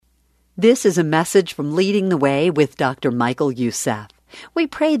This is a message from Leading the Way with Dr. Michael Youssef. We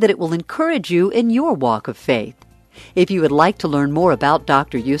pray that it will encourage you in your walk of faith. If you would like to learn more about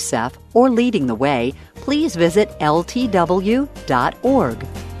Dr. Youssef or Leading the Way, please visit ltw.org.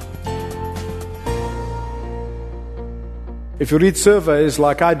 If you read surveys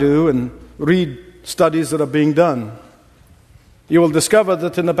like I do and read studies that are being done, you will discover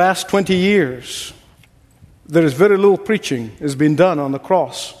that in the past 20 years, there is very little preaching has been done on the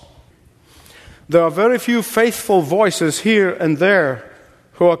cross. There are very few faithful voices here and there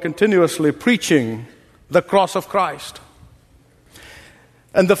who are continuously preaching the cross of Christ.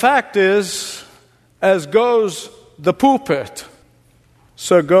 And the fact is, as goes the pulpit,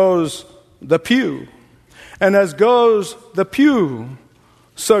 so goes the pew. And as goes the pew,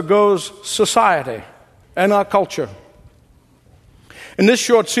 so goes society and our culture. In this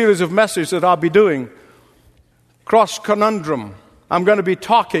short series of messages that I'll be doing, Cross Conundrum, I'm going to be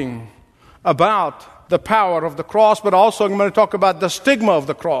talking about the power of the cross, but also I'm going to talk about the stigma of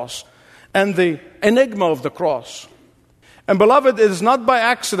the cross and the enigma of the cross. And beloved, it is not by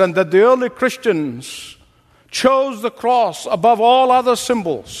accident that the early Christians chose the cross above all other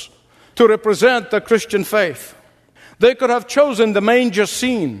symbols to represent the Christian faith. They could have chosen the manger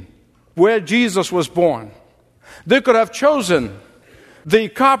scene where Jesus was born. They could have chosen the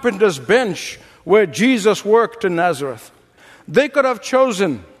carpenter's bench where Jesus worked in Nazareth. They could have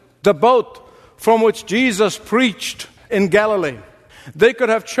chosen the boat from which Jesus preached in Galilee. They could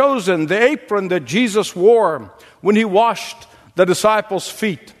have chosen the apron that Jesus wore when he washed the disciples'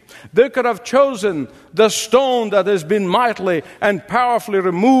 feet. They could have chosen the stone that has been mightily and powerfully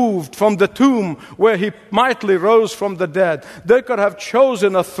removed from the tomb where he mightily rose from the dead. They could have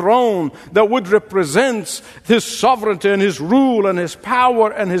chosen a throne that would represent his sovereignty and his rule and his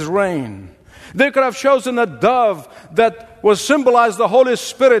power and his reign. They could have chosen a dove that was symbolized the Holy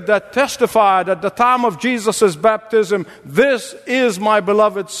Spirit that testified at the time of Jesus' baptism, "This is my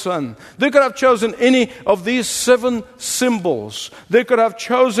beloved Son." They could have chosen any of these 7 symbols. They could have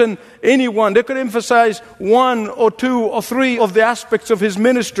chosen any one. They could emphasize 1 or 2 or 3 of the aspects of his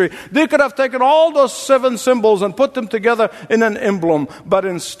ministry. They could have taken all those 7 symbols and put them together in an emblem. But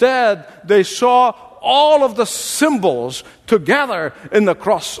instead, they saw all of the symbols together in the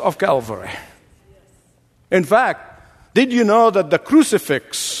cross of Calvary. In fact, did you know that the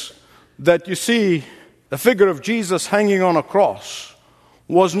crucifix that you see, the figure of Jesus hanging on a cross,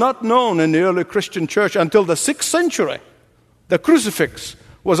 was not known in the early Christian church until the 6th century? The crucifix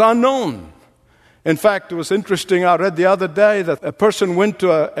was unknown. In fact, it was interesting. I read the other day that a person went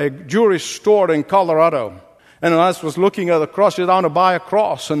to a jewelry store in Colorado. And as I was looking at the cross, she said, "I want to buy a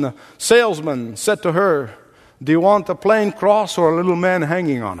cross." And the salesman said to her, "Do you want a plain cross or a little man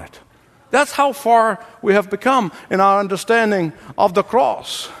hanging on it?" That's how far we have become in our understanding of the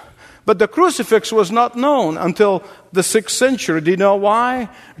cross. But the crucifix was not known until the 6th century. Do you know why?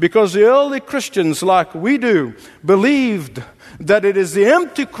 Because the early Christians, like we do, believed that it is the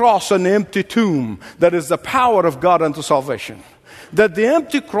empty cross and the empty tomb that is the power of God unto salvation. That the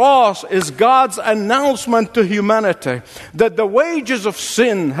empty cross is God's announcement to humanity that the wages of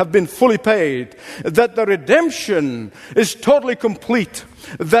sin have been fully paid, that the redemption is totally complete,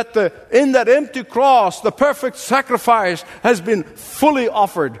 that in that empty cross the perfect sacrifice has been fully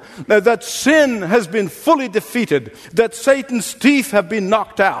offered, that sin has been fully defeated, that Satan's teeth have been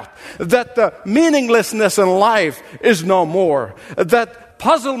knocked out, that the meaninglessness in life is no more, that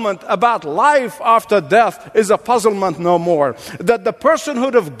puzzlement about life after death is a puzzlement no more. That the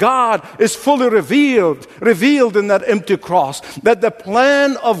personhood of God is fully revealed in that empty cross. That the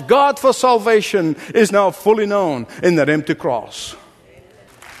plan of God for salvation is now fully known in that empty cross.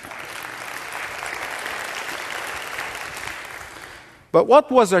 But what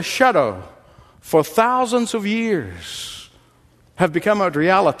was a shadow for thousands of years have become a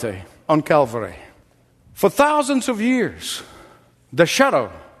reality on Calvary. For thousands of years, the shadow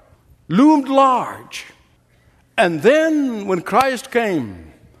loomed large. And then when Christ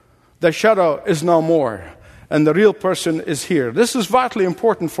came, the shadow is no more. And the real person is here. This is vitally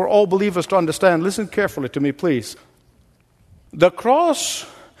important for all believers to understand. Listen carefully to me, please. The cross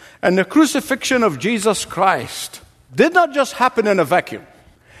and the crucifixion of Jesus Christ did not just happen in a vacuum.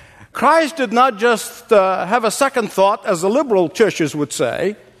 Christ did not just have a second thought, as the liberal churches would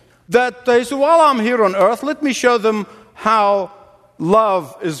say, that they said, while I'm here on earth, let me show them how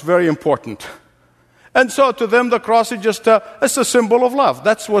love is very important. And so to them, the cross is just it's a symbol of love.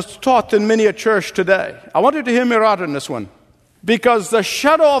 That's what's taught in many a church today. I want you to hear me right on this one. Because the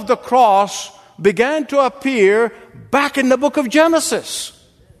shadow of the cross began to appear back in the book of Genesis.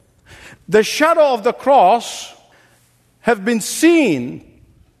 The shadow of the cross have been seen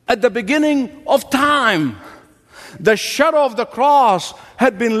at the beginning of time. The shadow of the cross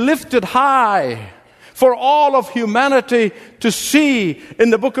had been lifted high for all of humanity to see in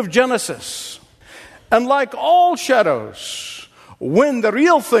the book of Genesis. And like all shadows, when the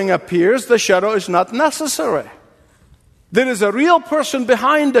real thing appears, the shadow is not necessary. There is a real person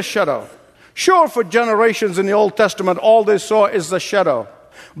behind the shadow. Sure, for generations in the Old Testament, all they saw is the shadow.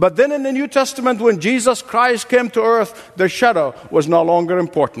 But then in the New Testament, when Jesus Christ came to earth, the shadow was no longer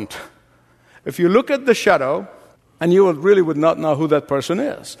important. If you look at the shadow, and you really would not know who that person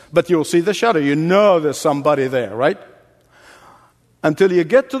is, but you'll see the shadow. You know there's somebody there, right? Until you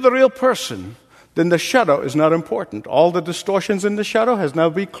get to the real person, then the shadow is not important. All the distortions in the shadow has now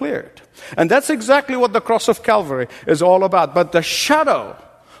been cleared. And that's exactly what the cross of Calvary is all about. But the shadow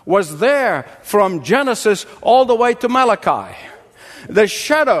was there from Genesis all the way to Malachi. The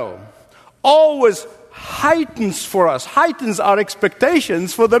shadow always heightens our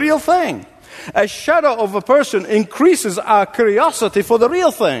expectations for the real thing. A shadow of a person increases our curiosity for the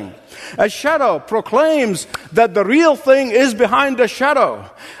real thing. A shadow proclaims that the real thing is behind the shadow.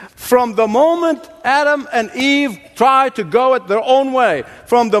 From the moment Adam and Eve tried to go it their own way,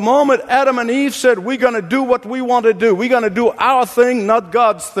 from the moment Adam and Eve said, we're going to do what we want to do, we're going to do our thing, not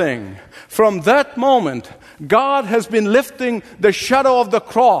God's thing. From that moment, God has been lifting the shadow of the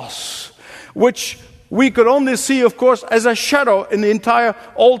cross, which we could only see, of course, as a shadow in the entire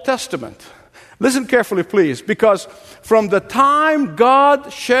Old Testament. Listen carefully, please, because from the time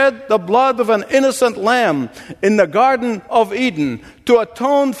God shed the blood of an innocent lamb in the Garden of Eden to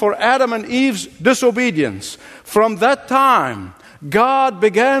atone for Adam and Eve's disobedience, from that time, God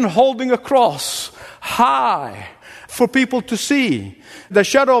began holding a cross high for people to see. The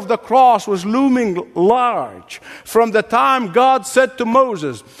shadow of the cross was looming large. From the time God said to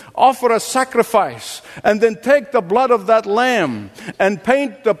Moses, offer a sacrifice and then take the blood of that lamb and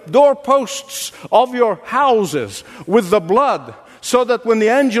paint the doorposts of your houses with the blood, so that when the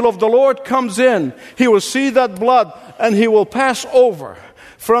angel of the Lord comes in, he will see that blood and he will pass over.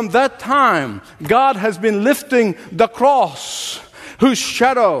 From that time, God has been lifting the cross, whose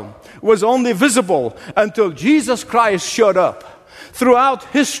shadow was only visible until Jesus Christ showed up. Throughout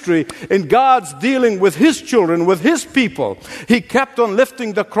history, in God's dealing with His children, with His people, He kept on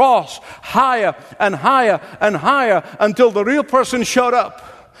lifting the cross higher and higher and higher until the real person showed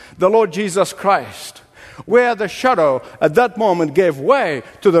up, the Lord Jesus Christ, where the shadow at that moment gave way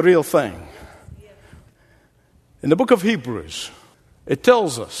to the real thing. In the book of Hebrews, it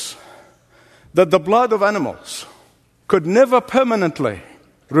tells us that the blood of animals could never permanently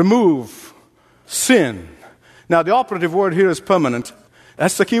remove sin. Now, the operative word here is permanent.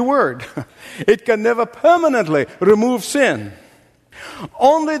 That's the key word. It can never permanently remove sin.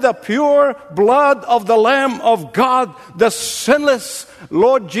 Only the pure blood of the Lamb of God, the sinless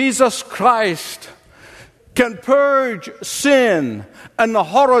Lord Jesus Christ, can purge sin and the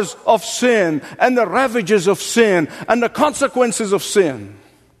horrors of sin and the ravages of sin and the consequences of sin.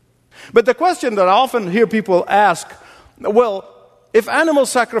 But the question that I often hear people ask, well, if animal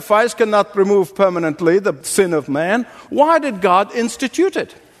sacrifice cannot remove permanently the sin of man, why did God institute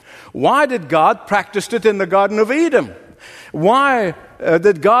it? Why did God practice it in the Garden of Eden? Why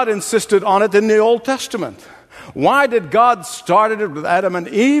did God insist on it in the Old Testament? Why did God start it with Adam and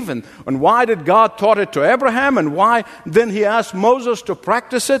Eve? And why did God taught it to Abraham? And why then He asked Moses to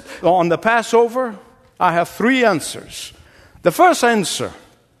practice it on the Passover? I have three answers. The first answer,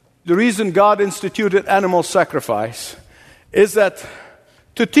 the reason God instituted animal sacrifice, is that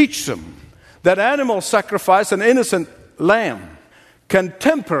to teach them that animal sacrifice, an innocent lamb, can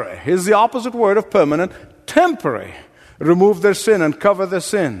temporarily, here's the opposite word of permanent, temporarily remove their sin and cover their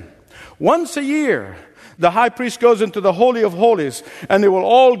sin. Once a year, the high priest goes into the Holy of Holies, and they will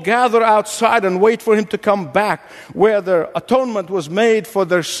all gather outside and wait for him to come back, where their atonement was made for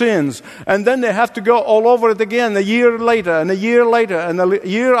their sins. And then they have to go all over it again a year later, and a year later, and a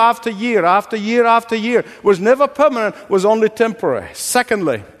year after year, after year after year. It was never permanent, was only temporary.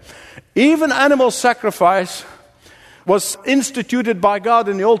 Secondly, even animal sacrifice was instituted by God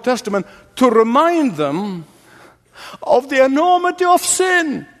in the Old Testament to remind them of the enormity of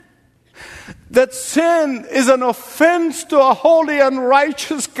sin. That sin is an offense to a holy and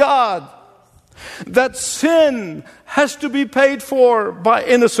righteous God. That sin has to be paid for by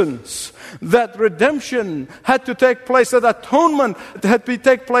innocence. That redemption had to take place, that atonement had to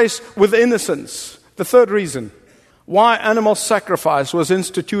take place with innocence. The third reason why animal sacrifice was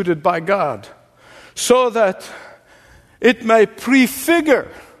instituted by God, so that it may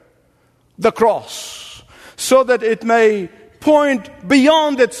prefigure the cross, so that it may point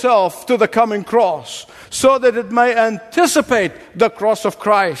beyond itself to the coming cross, so that it may anticipate the cross of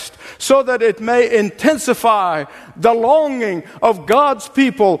Christ, so that it may intensify the longing of God's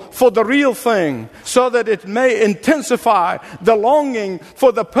people for the real thing, so that it may intensify the longing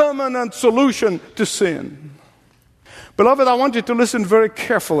for the permanent solution to sin. Beloved, I want you to listen very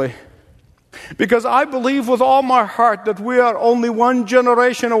carefully, because I believe with all my heart that we are only one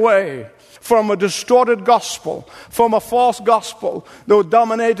generation away from a distorted gospel, from a false gospel that will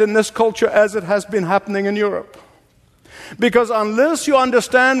dominate in this culture as it has been happening in Europe. Because unless you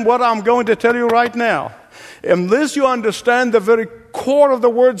understand what I'm going to tell you right now, unless you understand the very core of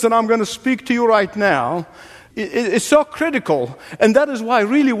the words that I'm going to speak to you right now, it's so critical. And that is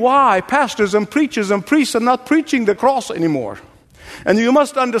why pastors and preachers and priests are not preaching the cross anymore. And you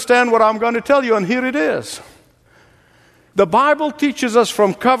must understand what I'm going to tell you, and here it is. The Bible teaches us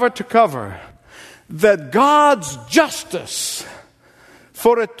from cover to cover that God's justice,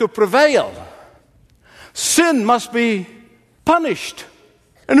 for it to prevail, sin must be punished.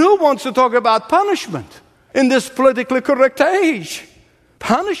 And who wants to talk about punishment in this politically correct age?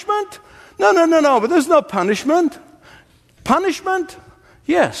 Punishment? No, but there's no punishment. Punishment?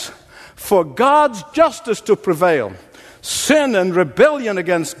 Yes. For God's justice to prevail, sin and rebellion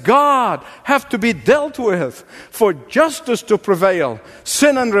against God have to be dealt with. For justice to prevail,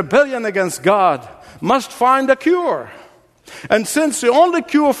 sin and rebellion against God must find a cure. And since the only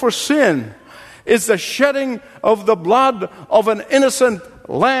cure for sin is the shedding of the blood of an innocent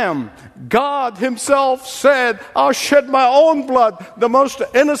lamb, God himself said, I'll shed my own blood, the most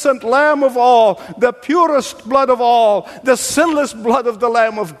innocent lamb of all, the purest blood of all, the sinless blood of the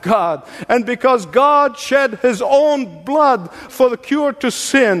Lamb of God. And because God shed his own blood for the cure to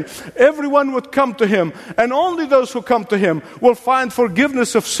sin, everyone would come to him, and only those who come to him will find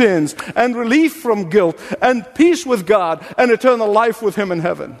forgiveness of sins and relief from guilt and peace with God and eternal life with him in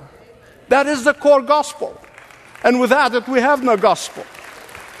heaven. That is the core gospel. And without it, we have no gospel.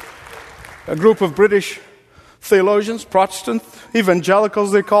 A group of British theologians, Protestant,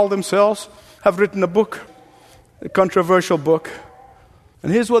 evangelicals they call themselves, have written a book, a controversial book.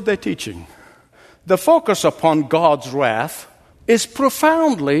 And here's what they're teaching. The focus upon God's wrath is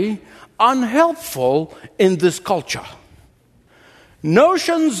profoundly unhelpful in this culture.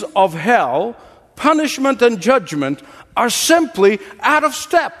 Notions of hell, punishment, and judgment are simply out of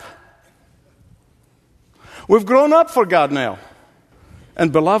step. We've grown up for God now.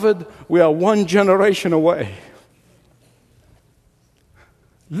 And beloved, we are one generation away.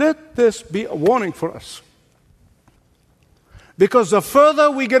 Let this be a warning for us. Because the further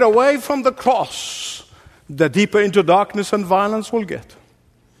we get away from the cross, the deeper into darkness and violence we'll get.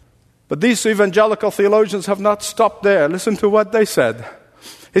 But these evangelical theologians have not stopped there. Listen to what they said.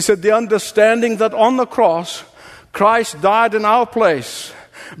 He said, the understanding that on the cross, Christ died in our place,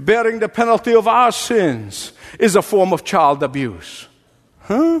 bearing the penalty of our sins, is a form of child abuse.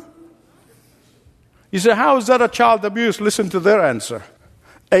 Huh? You say, how is that a child abuse? Listen to their answer.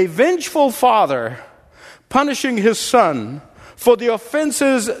 A vengeful father punishing his son for the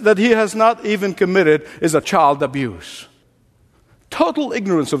offenses that he has not even committed is a child abuse. Total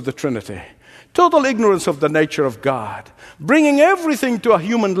ignorance of the Trinity. Total ignorance of the nature of God. Bringing everything to a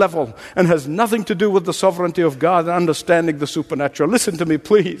human level and has nothing to do with the sovereignty of God and understanding the supernatural. Listen to me,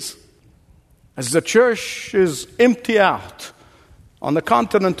 please. As the church is empty out on the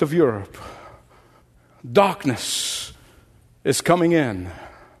continent of Europe, darkness is coming in.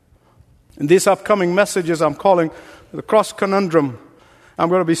 In these upcoming messages I'm calling the Cross Conundrum, I'm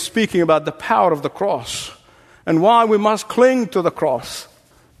going to be speaking about the power of the cross and why we must cling to the cross.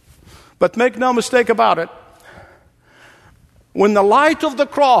 But make no mistake about it, when the light of the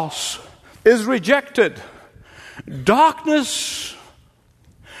cross is rejected, darkness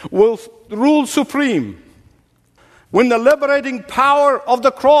will rule supreme. When the liberating power of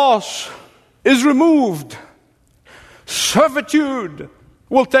the cross is removed, servitude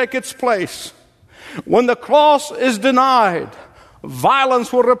will take its place. When the cross is denied,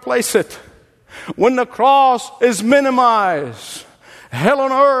 violence will replace it. When the cross is minimized, hell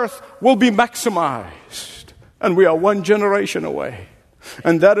on earth will be maximized. And we are one generation away.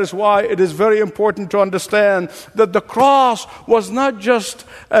 And that is why it is very important to understand that the cross was not just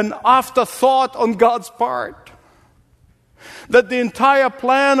an afterthought on God's part. That the entire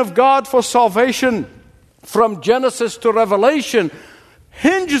plan of God for salvation from Genesis to Revelation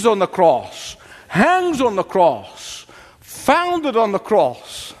hinges on the cross, hangs on the cross, founded on the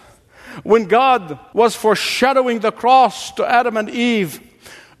cross. When God was foreshadowing the cross to Adam and Eve,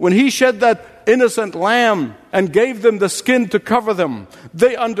 when he shed that innocent lamb and gave them the skin to cover them,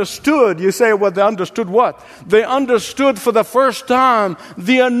 they understood. You say, well, they understood what? They understood for the first time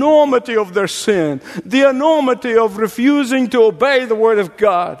the enormity of their sin, the enormity of refusing to obey the Word of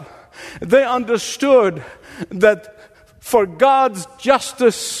God. They understood that for God's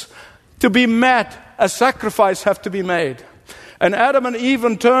justice to be met, a sacrifice have to be made. And Adam and Eve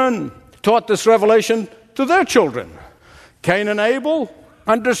in turn taught this revelation to their children. Cain and Abel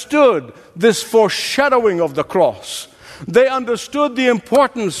understood this foreshadowing of the cross. They understood the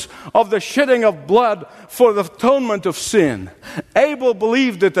importance of the shedding of blood for the atonement of sin. Abel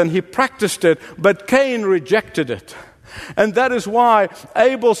believed it and he practiced it, but Cain rejected it. And that is why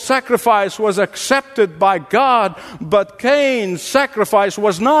Abel's sacrifice was accepted by God, but Cain's sacrifice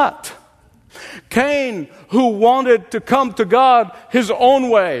was not. Cain, who wanted to come to God his own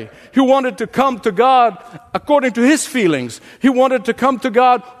way, he wanted to come to God according to his feelings. He wanted to come to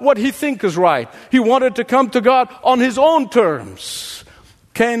God what he thinks is right. He wanted to come to God on his own terms.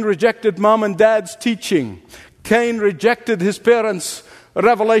 Cain rejected mom and dad's teaching. Cain rejected his parents'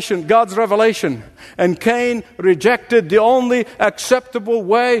 revelation, God's revelation. And Cain rejected the only acceptable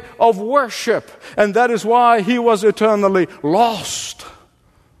way of worship. And that is why he was eternally lost.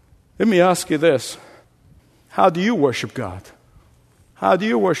 Let me ask you this. How do you worship God? How do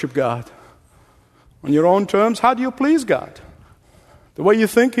you worship God? On your own terms? How do you please God? The way you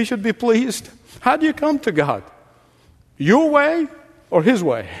think He should be pleased? How do you come to God? Your way or His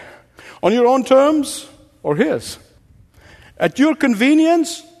way? On your own terms or His? At your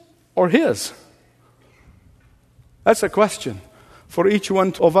convenience or His? That's a question for each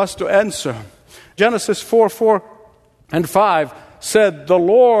one of us to answer. Genesis 4:4 and 5 said, the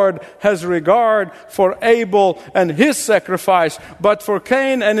Lord has regard for Abel and his sacrifice, but for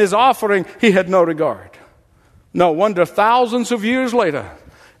Cain and his offering he had no regard. No wonder thousands of years later,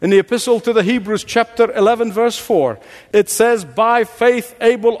 in the epistle to the Hebrews chapter 11 verse 4, it says, by faith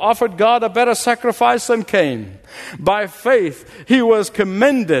Abel offered God a better sacrifice than Cain. By faith he was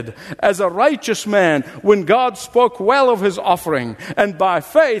commended as a righteous man when God spoke well of his offering. And by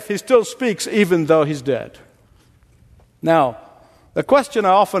faith he still speaks even though he's dead. Now, the question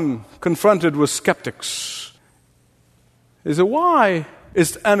I often confronted with skeptics is that why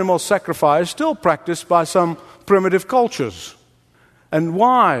is animal sacrifice still practiced by some primitive cultures? And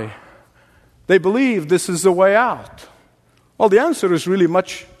why they believe this is the way out? Well, the answer is really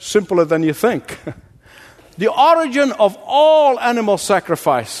much simpler than you think. The origin of all animal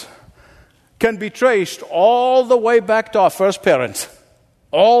sacrifice can be traced all the way back to our first parents,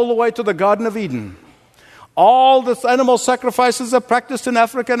 all the way to the Garden of Eden. All the animal sacrifices are practiced in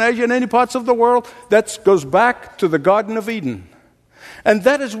Africa and Asia and any parts of the world. That goes back to the Garden of Eden. And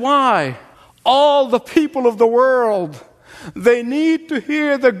that is why all the people of the world, they need to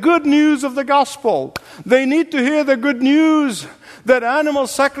hear the good news of the gospel. They need to hear the good news that animal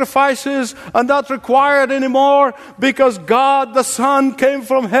sacrifices are not required anymore because God the Son came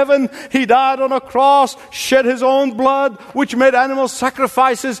from heaven. He died on a cross, shed His own blood, which made animal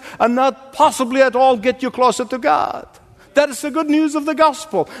sacrifices and not possibly at all get you closer to God. That is the good news of the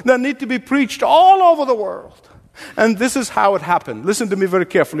gospel that need to be preached all over the world. And this is how it happened. Listen to me very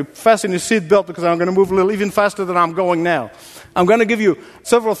carefully. Fasten your seatbelt because I'm going to move a little even faster than I'm going now. I'm going to give you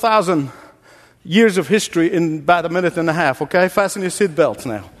several thousand years of history in about a minute and a half, okay? Fasten your seatbelts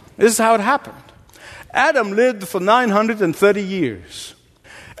now. This is how it happened. Adam lived for 930 years.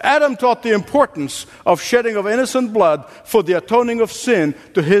 Adam taught the importance of shedding of innocent blood for the atoning of sin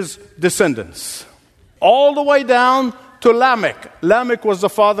to his descendants. All the way down to Lamech. Lamech was the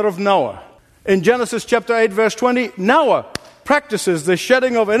father of Noah. In Genesis chapter 8, verse 20, Noah practices the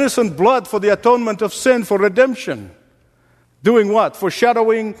shedding of innocent blood for the atonement of sin, for redemption. Doing what?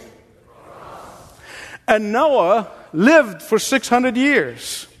 Foreshadowing. And Noah lived for 600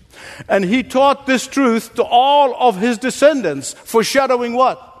 years. And he taught this truth to all of his descendants, foreshadowing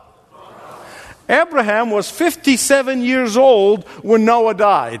what? Abraham was 57 years old when Noah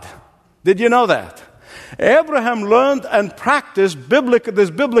died. Did you know that? Abraham learned and practiced this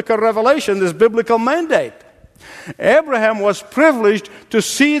biblical revelation, this biblical mandate. Abraham was privileged to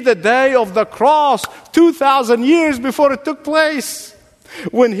see the day of the cross 2,000 years before it took place.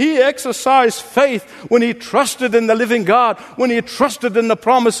 When he exercised faith, when he trusted in the living God, when he trusted in the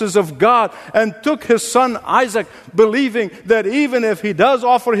promises of God and took his son Isaac, believing that even if he does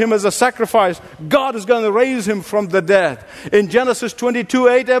offer him as a sacrifice, God is going to raise him from the dead. In Genesis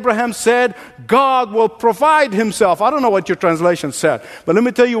 22:8, Abraham said, God will provide himself. I don't know what your translation said, but let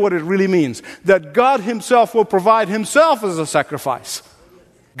me tell you what it really means. That God himself will provide himself as a sacrifice.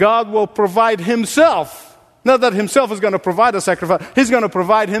 God will provide himself. Not that himself is going to provide a sacrifice. He's going to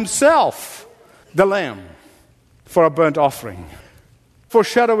provide himself. the lamb for a burnt offering.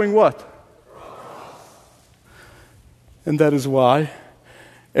 Foreshadowing what? And that is why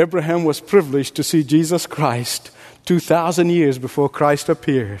Abraham was privileged to see Jesus Christ 2,000 years before Christ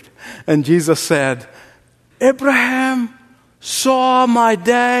appeared. And Jesus said, Abraham saw my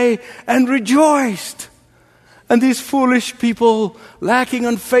day and rejoiced. And these foolish people, lacking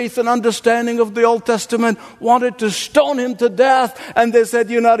in faith and understanding of the Old Testament, wanted to stone him to death. And they said,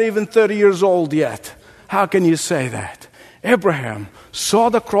 you're not even 30 years old yet. How can you say that? Abraham saw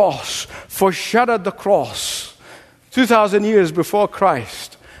the cross, foreshadowed the cross 2,000 years before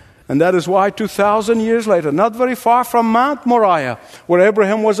Christ. And that is why 2,000 years later, not very far from Mount Moriah, where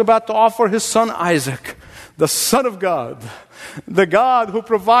Abraham was about to offer his son Isaac, the Son of God, the God who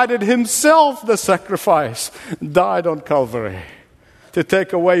provided himself the sacrifice, died on Calvary to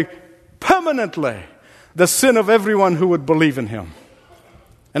take away permanently the sin of everyone who would believe in him.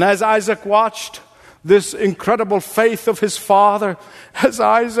 And as Isaac watched this incredible faith of his father, as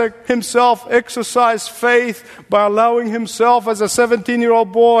Isaac himself exercised faith by allowing himself as a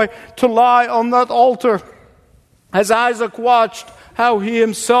 17-year-old boy to lie on that altar, as Isaac watched how he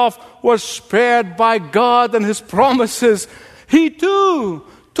himself was spared by God and his promises, he too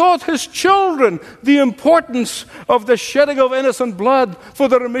taught his children the importance of the shedding of innocent blood for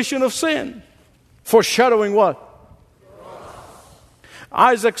the remission of sin. Foreshadowing what?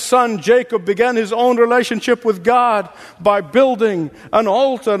 Isaac's son Jacob began his own relationship with God by building an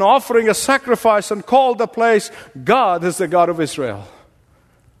altar and offering a sacrifice, and called the place, God is the God of Israel.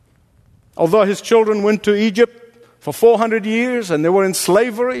 Although his children went to Egypt for 400 years and they were in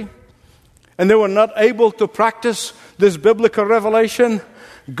slavery and they were not able to practice this biblical revelation,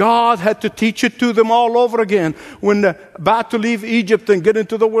 God had to teach it to them all over again when they're about to leave Egypt and get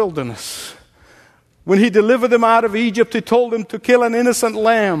into the wilderness. When he delivered them out of Egypt, he told them to kill an innocent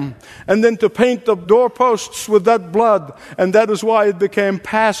lamb and then to paint the doorposts with that blood. And that is why it became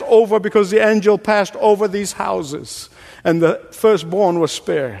Passover, because the angel passed over these houses and the firstborn was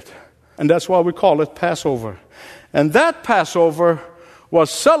spared. And that's why we call it Passover. And that Passover was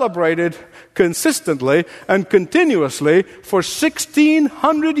celebrated consistently and continuously for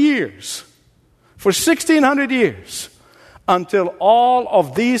 1,600 years. For 1,600 years. Until all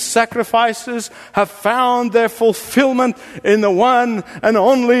of these sacrifices have found their fulfillment in the one and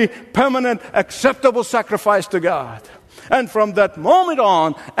only permanent acceptable sacrifice to God. And from that moment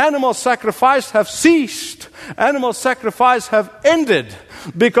on, animal sacrifice have ceased. Animal sacrifice have ended.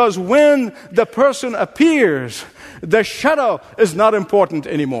 Because when the person appears, the shadow is not important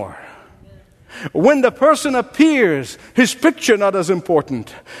anymore. When the person appears, his picture not as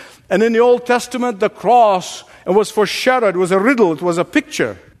important. And in the Old Testament, the cross, it was foreshadowed, it was a riddle, it was a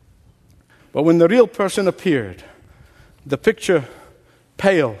picture. But when the real person appeared, the picture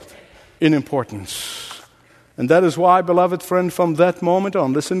paled in importance. And that is why, beloved friend, from that moment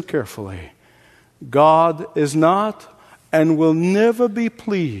on, listen carefully. God is not and will never be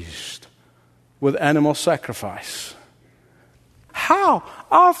pleased with animal sacrifice. How?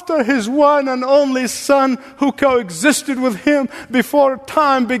 After his one and only Son, who coexisted with him before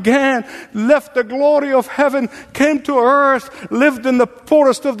time began, left the glory of heaven, came to earth, lived in the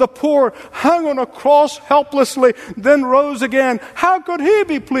poorest of the poor, hung on a cross helplessly, then rose again. How could he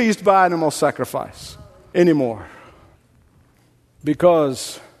be pleased by animal sacrifice anymore?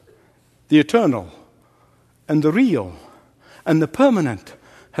 Because the eternal and the real and the permanent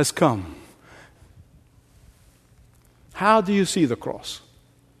has come. How do you see the cross?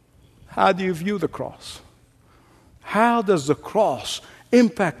 How do you view the cross? How does the cross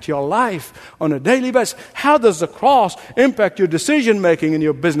impact your life on a daily basis? How does the cross impact your decision making in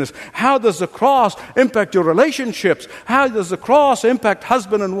your business? How does the cross impact your relationships? How does the cross impact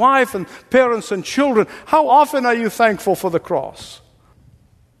husband and wife and parents and children? How often are you thankful for the cross?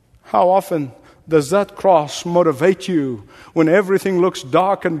 How often does that cross motivate you when everything looks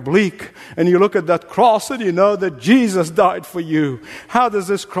dark and bleak and you look at that cross and you know that Jesus died for you? How does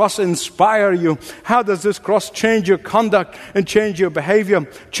this cross inspire you? How does this cross change your conduct and change your behavior,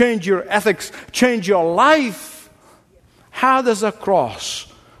 change your ethics, change your life? How does a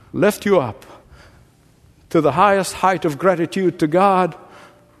cross lift you up to the highest height of gratitude to God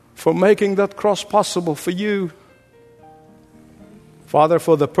for making that cross possible for you? Father,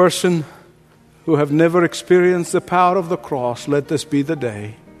 for the person who have never experienced the power of the cross, let this be the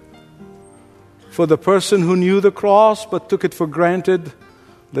day. For the person who knew the cross but took it for granted,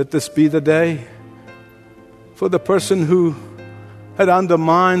 let this be the day. For the person who had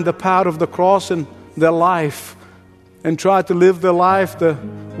undermined the power of the cross in their life and tried to live their life the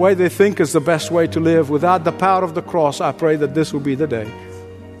way they think is the best way to live without the power of the cross, I pray that this will be the day.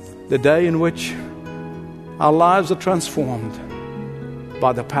 the day in which our lives are transformed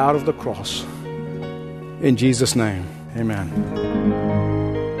by the power of the cross. In Jesus' name, amen.